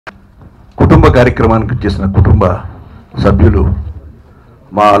కుటుంబ కార్యక్రమానికి చేసిన కుటుంబ సభ్యులు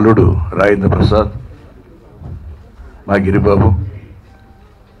మా అల్లుడు రాజేంద్ర ప్రసాద్, మా గిరిబాబు,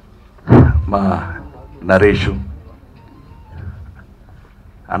 మా నరేషు,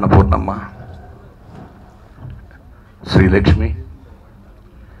 అన్నపూర్ణమ్మ, శ్రీలక్ష్మి,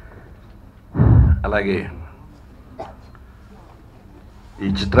 అలాగే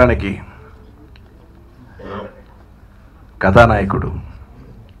ఈ చిత్రానికి కథానాయకుడు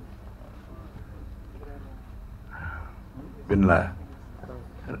బిన్లా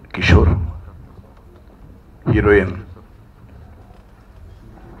కిషోర్, హీరోయిన్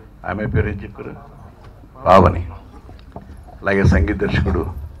ఆమె పేరు ఏం చెప్పారు, పావని, అలాగే సంగీత దర్శకుడు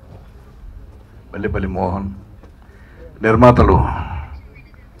బల్లిపల్లి మోహన్, నిర్మాతలు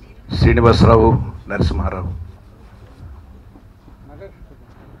శ్రీనివాసరావు, నరసింహారావు.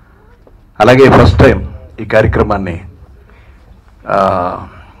 అలాగే ఫస్ట్ టైం ఈ కార్యక్రమాన్ని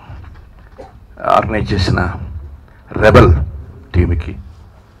ఆర్గనైజ్ చేసిన రెబల్ టీమ్కి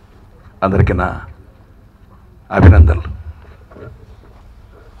అందరికీ నా అభినందనలు.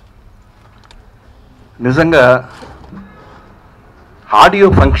 నిజంగా ఆడియో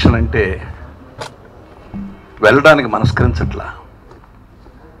ఫంక్షన్ అంటే వెళ్ళడానికి మనస్కరించట్లా.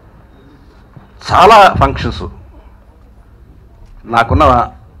 చాలా ఫంక్షన్స్ నాకున్న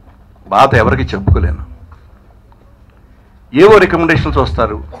బాధ ఎవరికి చెప్పుకోలేను. ఏవో రికమెండేషన్స్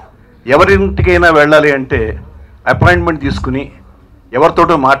వస్తారు. ఎవరింటికైనా వెళ్ళాలి అంటే అపాయింట్మెంట్ తీసుకుని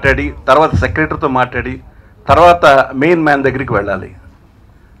ఎవరితోటో మాట్లాడి, తర్వాత సెక్రటరీతో మాట్లాడి, తర్వాత మెయిన్ మ్యాన్ దగ్గరికి వెళ్ళాలి.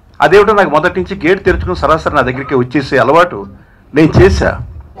 అదేమిటో నాకు మొదటి నుంచి గేట్ తెరుచుకుని సరాసరి నా దగ్గరికి వచ్చేసే అలవాటు నేను చేశా.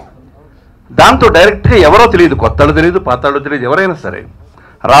 దాంతో డైరెక్ట్గా ఎవరో తెలియదు, కొత్తలు తెలియదు, పాతాళ్ళు తెలియదు, ఎవరైనా సరే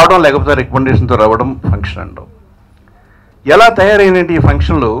రావడం, లేకపోతే రికమెండేషన్తో రావడం ఫంక్షన్ అంటాం. ఎలా తయారైనటువంటి ఈ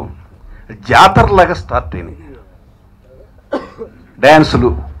ఫంక్షన్లు జాతరలాగా స్టార్ట్ అయినాయి.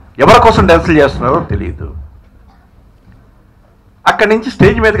 డ్యాన్సులు, ఎవరి కోసం డ్యాన్సులు చేస్తున్నారో తెలియదు. అక్కడి నుంచి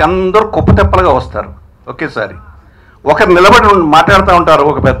స్టేజ్ మీదకి అందరూ కుప్పతెప్పలుగా వస్తారు ఒకేసారి. ఒకరు నిలబడి మాట్లాడుతూ ఉంటారు,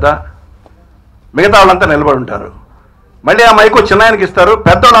 ఒక పెద్ద, మిగతా వాళ్ళంతా నిలబడి ఉంటారు. మళ్ళీ ఆ మైకు చిన్నాయనకి ఇస్తారు,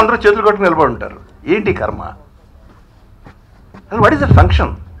 పెద్దవాళ్ళందరూ చేతులు కొట్టుకు నిలబడి ఉంటారు. ఏంటి కర్మ? What is that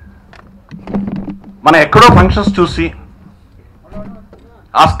function? మనం ఎక్కడో ఫంక్షన్స్ చూసి,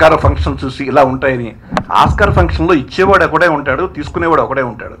 ఆస్కార్ ఫంక్షన్ చూసి ఇలా ఉంటాయని, ఆస్కార్ ఫంక్షన్లో ఇచ్చేవాడు ఒకడే ఉంటాడు, తీసుకునేవాడు ఒకడే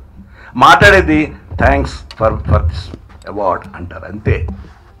ఉంటాడు. మాట్లాడేది థ్యాంక్స్ ఫర్ దిస్ అవార్డ్ అంటారు, అంతే.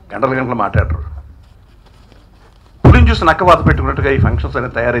 గంటల గంటలు మాట్లాడరు. పులిని చూసి నక్క వాత పెట్టుకున్నట్టుగా ఈ ఫంక్షన్స్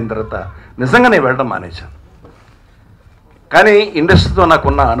అనేవి తయారైన తర్వాత నిజంగా నేను వెళ్ళడం మానేశాను. కానీ ఇండస్ట్రీతో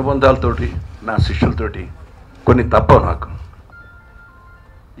నాకున్న అనుబంధాలతోటి, నా శిష్యులతోటి కొన్ని తప్పవు నాకు.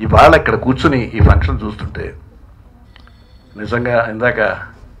 ఇవాళ ఇక్కడ కూర్చుని ఈ ఫంక్షన్ చూస్తుంటే నిజంగా ఇందాక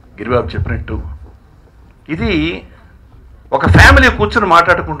గిరిబాబు చెప్పినట్టు ఇది ఒక ఫ్యామిలీ కూర్చుని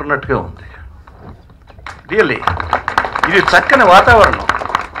మాట్లాడుకుంటున్నట్టుగా ఉంది. రియల్లీ ఇది చక్కని వాతావరణం.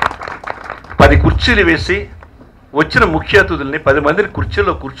 10 కుర్చీలు వేసి వచ్చిన ముఖ్య అతిథుల్ని 10 మందిని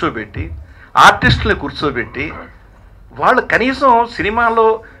కుర్చీలో కూర్చోబెట్టి, ఆర్టిస్టుల్ని కూర్చోబెట్టి, వాళ్ళు కనీసం సినిమాలో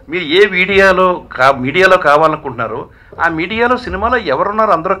మీరు ఏ మీడియాలో కావాలనుకుంటున్నారో ఆ మీడియాలో, సినిమాలో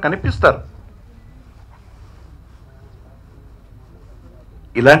ఎవరున్నారో అందరూ కనిపిస్తారు.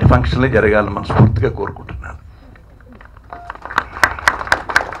 ఇలాంటి ఫంక్షన్లే జరగాలని మనస్ఫూర్తిగా కోరుకుంటున్నాను.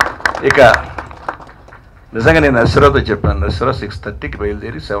 ఇక నిజంగా నేను నర్సరావుతో చెప్పాను, నర్సరావు 6:30కి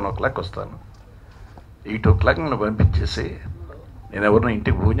బయలుదేరి 7 o'clock వస్తాను, 8 o'clock నన్ను పంపించేసి నేను ఎవరినో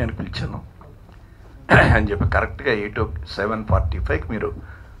ఇంటికి భోజనానికి పిలిచాను అని చెప్పి కరెక్ట్గా 7:45కి మీరు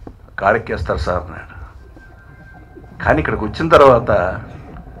కారెక్కేస్తారు సార్ అన్నాడు. కానీ ఇక్కడికి వచ్చిన తర్వాత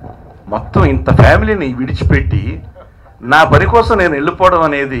మొత్తం ఇంత ఫ్యామిలీని విడిచిపెట్టి నా పని కోసం నేను వెళ్ళిపోవడం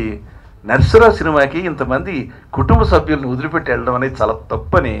అనేది, నర్సరావు సినిమాకి ఇంతమంది కుటుంబ సభ్యులను వదిలిపెట్టి వెళ్ళడం అనేది చాలా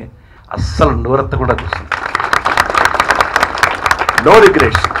తప్పని అస్సలు నోరెత్త కూడా చూసింది. No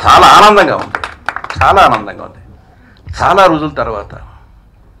regrets. చాలా ఆనందంగా ఉంది, చాలా ఆనందంగా ఉంది. చాలా రోజుల తర్వాత,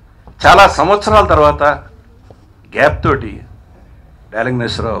 చాలా సంవత్సరాల తర్వాత గ్యాప్ తోటి డార్లింగ్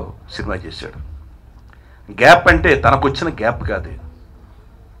నర్సరావు సినిమా చేశాడు. గ్యాప్ అంటే తనకు వచ్చిన గ్యాప్ కాదు.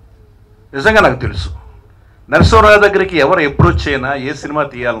 నిజంగా నాకు తెలుసు, నరసింహరావు దగ్గరికి ఎవరు అప్రోచ్ అయినా, ఏ సినిమా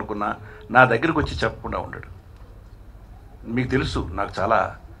తీయాలనుకున్నా నా దగ్గరికి వచ్చి చెప్పకుండా ఉండడు. మీకు తెలుసు నాకు చాలా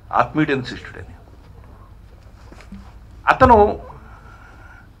ఆత్మీయుడైన శిష్యుడని.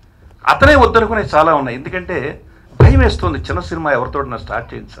 అతనే వద్దనుకునే చాలా ఉన్నాయి. ఎందుకంటే భయం వేస్తుంది, చిన్న సినిమా ఎవరితో నా స్టార్ట్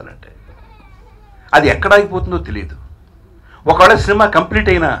చేయించాలంటే అది ఎక్కడ ఆగిపోతుందో తెలియదు. ఒకవేళ సినిమా కంప్లీట్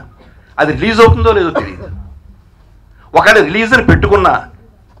అయినా అది రిలీజ్ అవుతుందో లేదో తెలియదు. ఒకవేళ రిలీజ్ అని పెట్టుకున్నా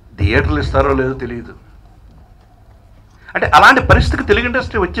థియేటర్లు ఇస్తారో లేదో తెలియదు. అంటే అలాంటి పరిస్థితికి తెలుగు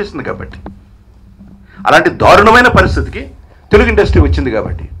ఇండస్ట్రీ వచ్చేసింది కాబట్టి, అలాంటి దారుణమైన పరిస్థితికి తెలుగు ఇండస్ట్రీ వచ్చింది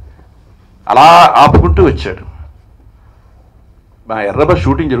కాబట్టి అలా ఆపుకుంటూ వచ్చాడు. మా ఎర్రబ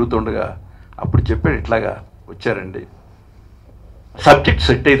షూటింగ్ జరుగుతుండగా అప్పుడు చెప్పాడు, ఇట్లాగా వచ్చారండి, సబ్జెక్ట్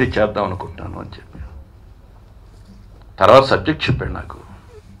సెట్ అయితే చేద్దాం అనుకుంటున్నాను అని చెప్పి. తర్వాత సబ్జెక్ట్ చెప్పాడు నాకు.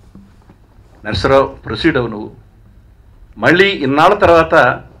 నరసరావు, ప్రొసీడ్ అవు నువ్వు. మళ్ళీ ఇన్నాళ్ళ తర్వాత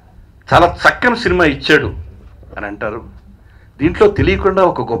చాలా చక్కని సినిమా ఇచ్చాడు అని అంటారు. దీంట్లో తెలియకుండా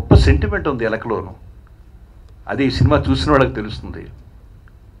ఒక గొప్ప సెంటిమెంట్ ఉంది ఎలకలోను. అది ఈ సినిమా చూసిన వాళ్ళకి తెలుస్తుంది.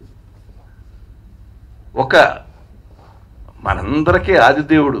 ఒక మనందరికీ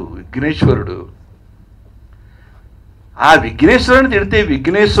ఆదిదేవుడు విఘ్నేశ్వరుడు. ఆ విఘ్నేశ్వరుని తిడితే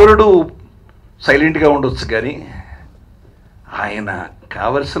విఘ్నేశ్వరుడు సైలెంట్గా ఉండొచ్చు, కానీ ఆయన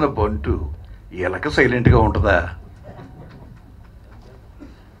కావలసిన బంటు ఎలక సైలెంట్గా ఉంటుందా?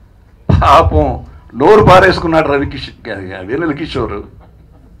 పాపం నోరు పారేసుకున్నాడు వెన్నెల కిషోర్.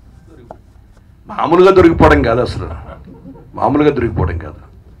 మామూలుగా దొరికిపోవడం కాదు, అసలు మామూలుగా దొరికిపోవడం కాదు,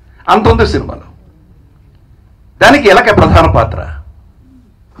 అంత ఉంది సినిమాలో. దానికి ఎలక ప్రధాన పాత్ర.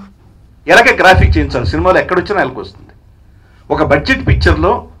 ఎలక గ్రాఫిక్ చేయించాలి. సినిమాలో ఎక్కడొచ్చినా ఎలక వస్తుంది. ఒక బడ్జెట్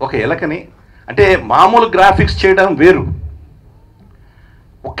పిక్చర్లో ఒక ఎలకని, అంటే మామూలు గ్రాఫిక్స్ చేయడం వేరు,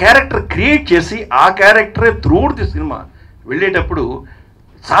 ఒక క్యారెక్టర్ క్రియేట్ చేసి ఆ క్యారెక్టరే త్రూఅవుట్ ది సినిమా వెళ్ళేటప్పుడు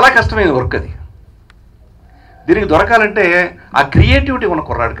చాలా కష్టమైన వర్క్ అది. దీనికి దొరకాలంటే ఆ క్రియేటివిటీ ఉన్న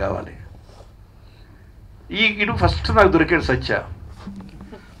కుర్రాడు కావాలి. ఇటు ఫస్ట్ నాకు దొరికాడు సత్య.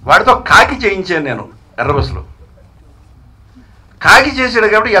 వాడితో కాకి చేయించాను నేను ఎర్రబస్సులో. కాకి చేసాడు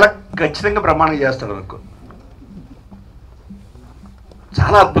కాబట్టి ఎలా ఖచ్చితంగా ప్రమాణం చేస్తాడు అనుకో.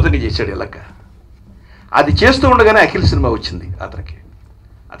 చాలా అద్భుతంగా చేశాడు ఎలక. అది చేస్తూ ఉండగానే అఖిల్ సినిమా వచ్చింది అతనికి,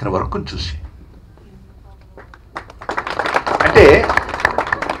 అతని వర్క్ను చూసి. అంటే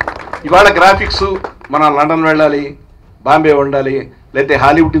ఇవాళ గ్రాఫిక్స్ మనం లండన్ వెళ్ళాలి, బాంబే ఉండాలి, లేకపోతే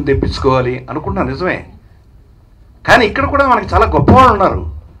హాలీవుడ్ని తెప్పించుకోవాలి అనుకుంటున్నాం, నిజమే. కానీ ఇక్కడ కూడా మనకి చాలా గొప్ప వాళ్ళు ఉన్నారు.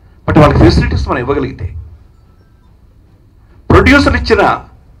 బట్ వాళ్ళకి ఫెసిలిటీస్ మనం ఇవ్వగలిగితే. ప్రొడ్యూసర్ ఇచ్చిన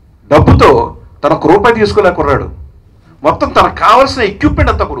డబ్బుతో తన రూపాయి తీసుకోలేకున్నాడు, మొత్తం తనకు కావాల్సిన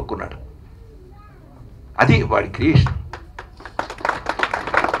ఎక్విప్మెంట్ అంతా కొనుక్కున్నాడు. అది వాడి క్రియేషన్.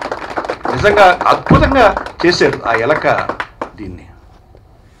 నిజంగా అద్భుతంగా చేశాడు ఆ ఎలక. దీన్ని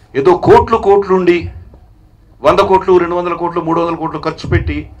ఏదో కోట్లు ఉండి 100 కోట్లు 200 కోట్లు 300 కోట్లు ఖర్చు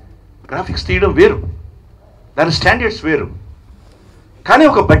పెట్టి గ్రాఫిక్స్ తీయడం వేరు, దాని స్టాండర్డ్స్ వేరు. కానీ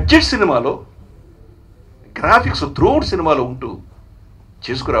ఒక బడ్జెట్ సినిమాలో గ్రాఫిక్స్ త్రూఅవుట్ సినిమాలో ఉంటూ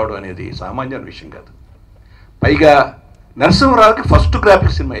చేసుకురావడం అనేది సామాన్యమైన విషయం కాదు. పైగా నరసింహరావుకి ఫస్ట్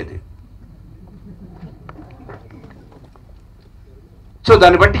గ్రాఫిక్స్ సినిమా ఇది. సో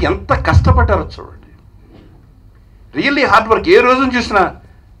దాన్ని బట్టి ఎంత కష్టపడ్డారో చూడండి. Really hard work. ఏ రోజును చూసినా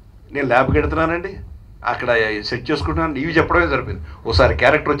నేను ల్యాబ్కి వెళ్తున్నానండి, అక్కడ సెట్ చేసుకుంటున్నాను, ఇవి చెప్పడమే సరిపోయింది. ఓసారి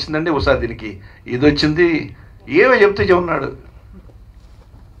క్యారెక్టర్ వచ్చిందండి, ఓసారి దీనికి ఇది వచ్చింది, ఏమో చెప్తే చెబున్నాడు.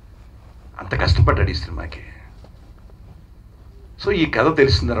 అంత కష్టపడ్డాడు ఈ సినిమాకి. సో ఈ కథ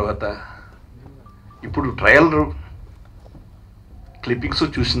తెలిసిన తర్వాత ఇప్పుడు ట్రయల్ క్లిప్పింగ్స్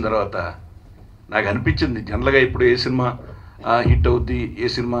చూసిన తర్వాత నాకు అనిపించింది, జనరల్గా ఇప్పుడు ఏ సినిమా హిట్ అవుద్ది, ఏ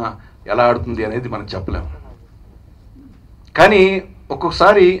సినిమా ఎలా ఆడుతుంది అనేది మనం చెప్పలేము. కానీ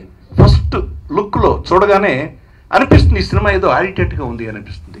ఒక్కొక్కసారి ఫస్ట్ లుక్లో చూడగానే అనిపిస్తుంది ఈ సినిమా ఏదో ఆడిటెట్గా ఉంది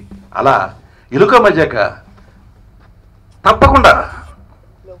అనిపిస్తుంది. అలా ఎలుక మజాక తప్పకుండా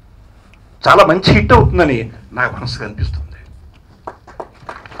చాలా మంచి హిట్ అవుతుందని నాకు మనసుకు అనిపిస్తుంది.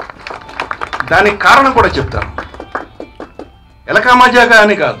 దానికి కారణం కూడా చెప్తాను. ఎలక మజాక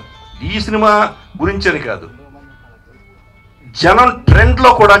అని కాదు, ఈ సినిమా గురించి అని కాదు, జనం ట్రెండ్లో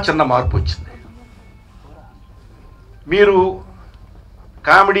కూడా చిన్న మార్పు వచ్చింది. మీరు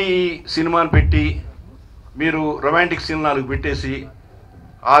కామెడీ సినిమాని పెట్టి మీరు రొమాంటిక్ సీన్ 4 పెట్టేసి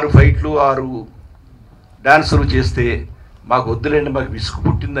 6 ఫైట్లు 6 డాన్సులు చేస్తే మాకు వద్దులేండి, మాకు విసుగు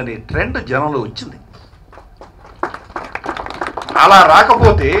పుట్టిందనే ట్రెండ్ జనంలో వచ్చింది. అలా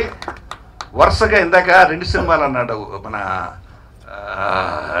రాకపోతే వరుసగా ఇందాక 2 సినిమాలు అన్నాడు మన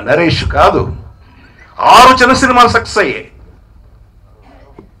నరేష్, కాదు 6 చిన్న సినిమాలు సక్సెస్ అయ్యాయి.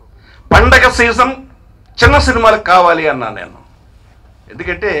 పండగ సీజన్ చిన్న సినిమాలకు కావాలి అన్నాను నేను.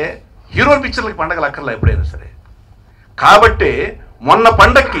 ఎందుకంటే హీరో పిక్చర్లకి పండగలు అక్కర్లా ఎప్పుడైనా సరే. కాబట్టి మొన్న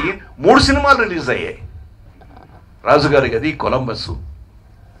పండగకి 3 సినిమాలు రిలీజ్ అయ్యాయి. రాజుగారి గది, కొలంబస్,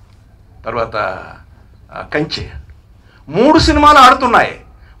 తర్వాత కంచె. 3 సినిమాలు ఆడుతున్నాయి,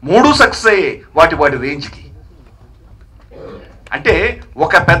 3 సక్సెస్ అయ్యాయి వాటి రేంజ్కి. అంటే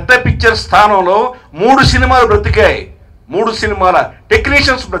ఒక పెద్ద పిక్చర్ స్థానంలో 3 సినిమాలు బ్రతికాయి, 3 సినిమాల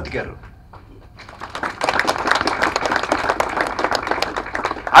టెక్నీషియన్స్ బ్రతికారు.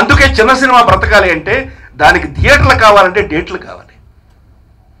 అందుకే చిన్న సినిమా బ్రతకాలి అంటే దానికి థియేటర్లు కావాలంటే డేట్లు కావాలి.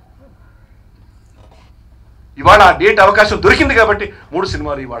 ఇవాళ ఆ డేట్ అవకాశం దొరికింది కాబట్టి 3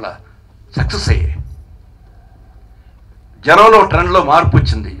 సినిమాలు ఇవాళ సక్సెస్ అయ్యాయి. జనంలో ట్రెండ్లో మార్పు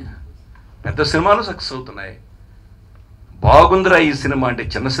వచ్చింది. పెద్ద సినిమాలు సక్సెస్ అవుతున్నాయి. బాగుందిరా ఈ సినిమా అంటే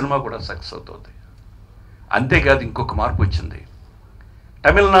చిన్న సినిమా కూడా సక్సెస్ అవుతుంది. అంతేకాదు ఇంకొక మార్పు వచ్చింది.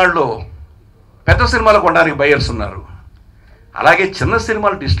 తమిళనాడులో పెద్ద సినిమాలు కొనడానికి బయ్యర్స్ ఉన్నారు. అలాగే చిన్న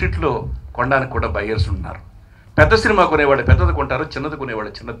సినిమాలు డిస్ట్రిక్ట్లో కొనడానికి కూడా బయ్యర్స్ ఉన్నారు. పెద్ద సినిమా కొనేవాళ్ళు పెద్దది కొంటారు, చిన్నది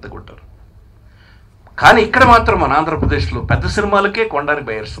కొనేవాళ్ళు చిన్నది కొంటారు. కానీ ఇక్కడ మాత్రం మన ఆంధ్రప్రదేశ్లో పెద్ద సినిమాలకే కొనడానికి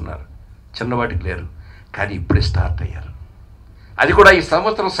బయ్యర్స్ ఉన్నారు, చిన్నవాటికి లేరు. కానీ ఇప్పుడే స్టార్ట్ అయ్యారు. అది కూడా ఈ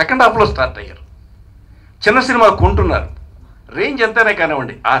సంవత్సరం సెకండ్ హాఫ్లో స్టార్ట్ అయ్యారు. చిన్న సినిమాలు కొంటున్నారు. రేంజ్ ఎంతైనా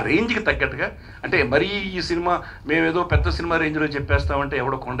కానివ్వండి, ఆ రేంజ్కి తగ్గట్టుగా. అంటే మరీ ఈ సినిమా మేమేదో పెద్ద సినిమా రేంజ్లో చెప్పేస్తామంటే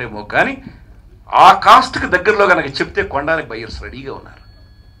ఎవడో కొండేమో, కానీ ఆ కాస్ట్కి దగ్గరలో కనుక చెప్తే కొనడానికి బయ్యర్స్ రెడీగా ఉన్నారు,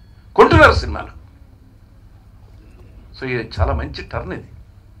 కొంటున్నారు సినిమాలు. సో ఇది చాలా మంచి టర్న్. ఇది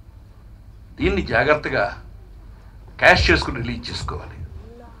దీన్ని జాగ్రత్తగా క్యాష్ చేసుకుని రిలీజ్ చేసుకోవాలి.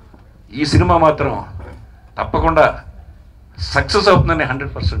 ఈ సినిమా మాత్రం తప్పకుండా సక్సెస్ అవుతుందని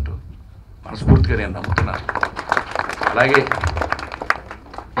 100% మనస్ఫూర్తిగా నేను నమ్ముతున్నాను. అలాగే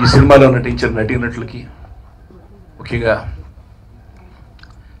ఈ సినిమాలో నటించిన నటీనటులకి, ముఖ్యంగా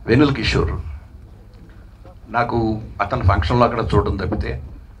వెన్నెల కిషోర్, నాకు అతని ఫంక్షన్లో అక్కడ చూడడం తప్పితే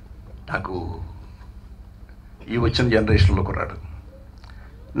నాకు ఈ వచ్చిన జనరేషన్లో కుర్రాడు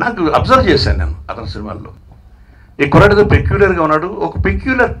నాకు అబ్జర్వ్ చేశాను నేను అతని సినిమాల్లో. ఈ కుర్రాడితో పెక్యులర్గా ఉన్నాడు. ఒక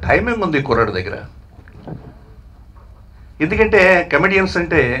పెక్యులర్ టైమింగ్ ఉంది ఈ కుర్రాడి దగ్గర. ఎందుకంటే కమెడియన్స్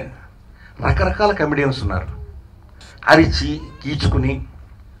అంటే రకరకాల కమెడియన్స్ ఉన్నారు. అరిచి కీచుకుని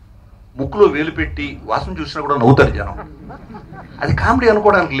ముక్కులో వేలు పెట్టి వాసన చూసినా కూడా నవ్వుతారు జనం. అది కామెడీ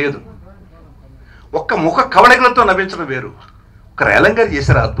అనుకోవడానికి లేదు. ఒక్క ముఖ కవళికలతో నవ్వించడం వేరు. ఒక రేలం గారు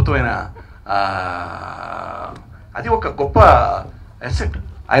చేశారు అద్భుతమైన, అది ఒక గొప్ప అసెట్.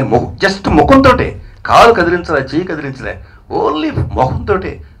 ఆయన జస్ట్ ముఖంతో, కాలు కదిలించలే, చెయ్యి కదిలించలే, ఓన్లీ ముఖంతో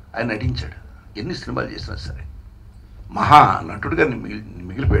ఆయన నటించాడు. ఎన్ని సినిమాలు చేసినా సరే మహా నటుడిగా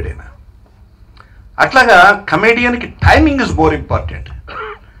మిగిలిపోయాడు ఆయన. అట్లాగా కమెడియన్కి టైమింగ్ ఇస్ మోర్ ఇంపార్టెంట్.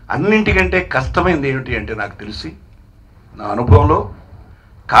 అన్నింటికంటే కష్టమైంది ఏమిటి అంటే, నాకు తెలిసి నా అనుభవంలో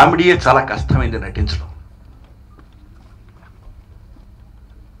కామెడీయే చాలా కష్టమైంది నటించడం.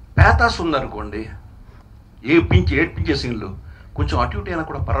 పేతాస్ ఉందనుకోండి, ఏడ్పించే సీన్లు కొంచెం అటు ఇటు అయినా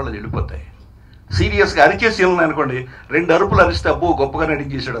కూడా పర్వాలేదు, వెళ్ళిపోతాయి. సీరియస్గా అరిచే సీన్లు అనుకోండి, 2 అరుపులు అరిస్తే అబ్బో గొప్పగా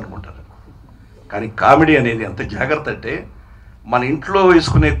నటించేసాడు అనుకుంటారు. కానీ కామెడీ అనేది ఎంత జాగ్రత్త అంటే, మన ఇంట్లో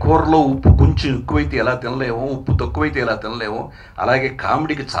వేసుకునే కూరలో ఉప్పు కొంచెం ఎక్కువైతే ఎలా తినలేము, ఉప్పు తక్కువైతే ఎలా తినలేము, అలాగే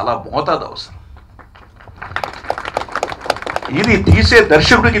కామెడీకి చాలా మోతాదు అవసరం. ఇది తీసే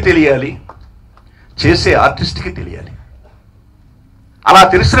దర్శకుడికి తెలియాలి, చేసే ఆర్టిస్ట్కి తెలియాలి. అలా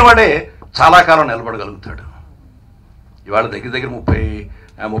తెలిసిన వాడే చాలా కాలం నిలబడగలుగుతాడు. ఇవాళ దగ్గర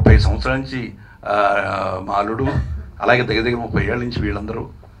 30 సంవత్సరాల నుంచి మా అల్లుడు, అలాగే దగ్గర 30 ఏళ్ళ నుంచి వీళ్ళందరూ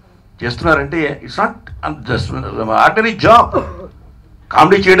చేస్తున్నారంటే it's not just ordinary job.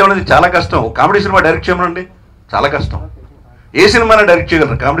 Comedy చేయడం అనేది చాలా కష్టం. కామెడీ సినిమా డైరెక్ట్ చేయమనండి, చాలా కష్టం. ఏ సినిమానే డైరెక్ట్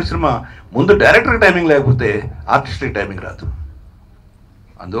చేయగలరు. కామెడీ సినిమా ముందు డైరెక్టర్కి టైమింగ్ లేకపోతే ఆర్టిస్ట్కి టైమింగ్ రాదు.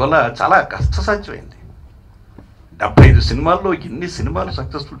 అందువల్ల చాలా కష్టసాధ్యమైంది. 75 సినిమాల్లో ఎన్ని సినిమాలు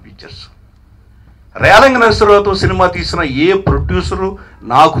సక్సెస్ఫుల్ పిక్చర్స్. రేలంగి నరసరావుతో సినిమా తీసిన ఏ ప్రొడ్యూసరు,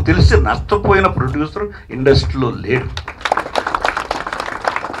 నాకు తెలిసి నష్టపోయిన ప్రొడ్యూసరు ఇండస్ట్రీలో లేడు.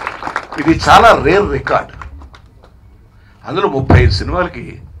 ఇది చాలా రేర్ రికార్డ్. అందులో 35 సినిమాలకి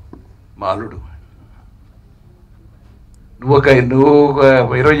మా అల్లుడు. నువ్వు ఒక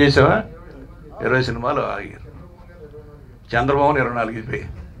 20 చేసావా? 20 సినిమాలు ఆగారు. చంద్రబాబు 24 అయిపోయి,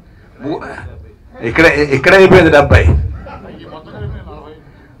 ఇక్కడే అయిపోయింది 70,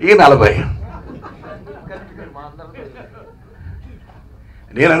 ఈ 40.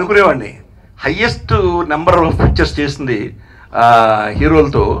 నేను అనుకునేవాడిని హయ్యెస్ట్ నెంబర్ ఆఫ్ పిక్చర్స్ చేసింది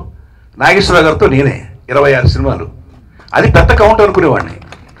హీరోలతో నాగేశ్వరరావు గారితో నేనే, 26 సినిమాలు. అది పెద్ద కౌంట్ అనుకునేవాడిని.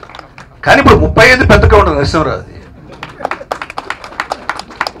 కానీ ఇప్పుడు 35 పెద్ద కౌంట్ నరసింహరావు. అది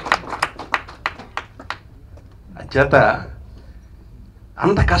అంచేత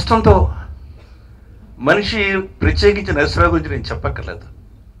అంత కష్టంతో మనిషి, ప్రత్యేకించి నరసింహరావు గురించి నేను చెప్పక్కర్లేదు,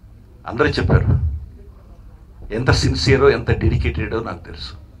 అందరూ చెప్పారు. ఎంత సిన్సియరో, ఎంత డెడికేటెడో నాకు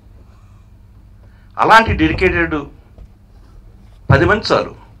తెలుసు. అలాంటి డెడికేటెడ్ 10 మంది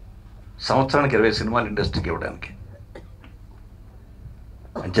చాలు సంవత్సరానికి 20 సినిమాలు ఇండస్ట్రీకి ఇవ్వడానికి.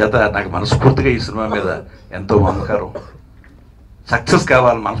 అంచేత నాకు మనస్ఫూర్తిగా ఈ సినిమా మీద ఎంతో మమకారం, సక్సెస్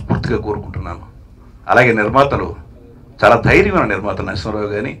కావాలని మనస్ఫూర్తిగా కోరుకుంటున్నాను. అలాగే నిర్మాతలు చాలా ధైర్యమైన నిర్మాత నరసింహరావు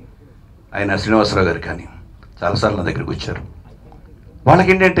కానీ ఆయన శ్రీనివాసరావు గారు కానీ చాలాసార్లు నా దగ్గరికి వచ్చారు. వాళ్ళకి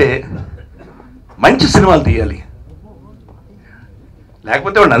ఏంటంటే మంచి సినిమాలు తీయాలి,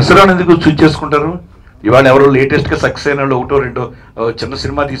 లేకపోతే వాళ్ళు నరసింహరావు ఎందుకు చూస్ చేసుకుంటారు. ఇవాళ ఎవరో లేటెస్ట్గా సక్సెస్ అయిన వాళ్ళు ఒకటో రెండో చిన్న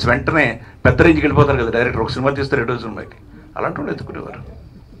సినిమా తీసి వెంటనే పెద్ద రేంజ్కి వెళ్ళిపోతారు కదా డైరెక్టర్. ఒక సినిమా తీస్తే రెండో సినిమాకి అలాంటి వాళ్ళు ఎత్తుకునేవారు.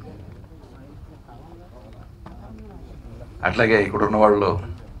 అట్లాగే ఇక్కడ ఉన్న వాళ్ళు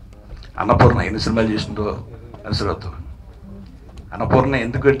అన్నపూర్ణ ఎన్ని సినిమాలు చేసిందో అనుసరవద్దు. అన్నపూర్ణ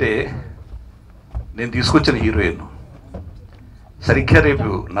ఎందుకంటే నేను తీసుకొచ్చిన హీరోయిన్ సరిగ్గా రేపు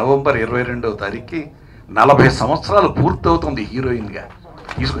నవంబర్ 22వ తారీఖుకి 40 సంవత్సరాలు పూర్తవుతుంది హీరోయిన్గా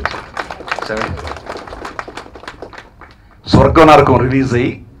తీసుకొచ్చాను. స్వర్గం నరకం రిలీజ్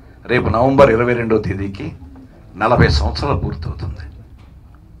అయ్యి రేపు నవంబర్ 22వ తేదీకి 40 సంవత్సరాలు పూర్తవుతుంది.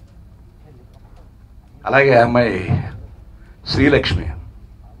 అలాగే అమ్మాయి శ్రీలక్ష్మి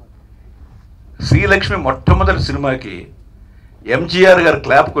మొట్టమొదటి సినిమాకి ఎంజీఆర్ గారు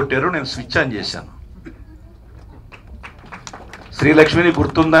క్లాప్ కొట్టారు, నేను స్విచ్ ఆన్ చేశాను. శ్రీలక్ష్మిని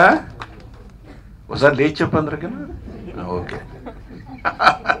గుర్తుందా? ఒకసారి లేచి చెప్పు అందరికీ. ఓకే.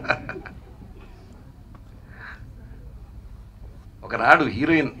 ఒకనాడు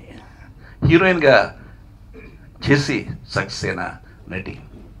హీరోయిన్గా చేసి సక్సెస్ అయిన నటి.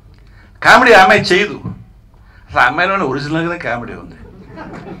 కామెడీ ఆమె చేయదు. అసలు అమ్మాయిలోనే ఒరిజినల్గానే కామెడీ ఉంది.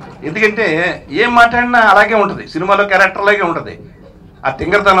 ఎందుకంటే ఏం మాట్లాడినా అలాగే ఉంటుంది, సినిమాలో క్యారెక్టర్ అలాగే ఉంటుంది, ఆ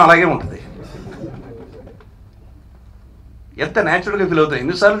తింగరతనం అలాగే ఉంటుంది. ఎంత న్యాచురల్గా ఫీల్ అవుతాయి.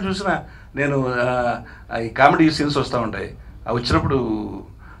 ఎన్నిసార్లు చూసినా నేను ఈ కామెడీ సీన్స్ వస్తూ ఉంటాయి, అవి వచ్చినప్పుడు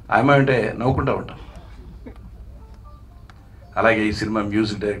ఆమె అంటే నవ్వుకుంటూ ఉంటాం. అలాగే ఈ సినిమా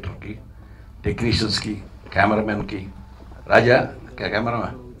మ్యూజిక్ డైరెక్టర్కి, టెక్నీషియన్స్కి, కెమెరామెన్కి,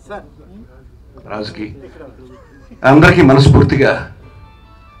 కెమెరామెన్ రాజుకి అందరికీ మనస్ఫూర్తిగా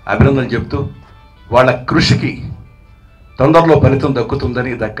అభినందనలు చెప్తూ వాళ్ళ కృషికి తొందరలో ఫలితం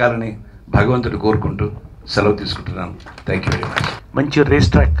దక్కాలని భగవంతుడు కోరుకుంటూ సెలవు తీసుకుంటున్నాను. Thank you very much. మంచి రేస్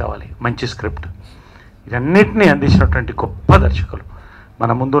ట్రాక్ కావాలి, మంచి స్క్రిప్ట్, ఇవన్నిటినీ అందించినటువంటి గొప్ప దర్శకులు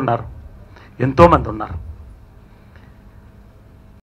మన ముందున్నారు, ఎంతోమంది ఉన్నారు.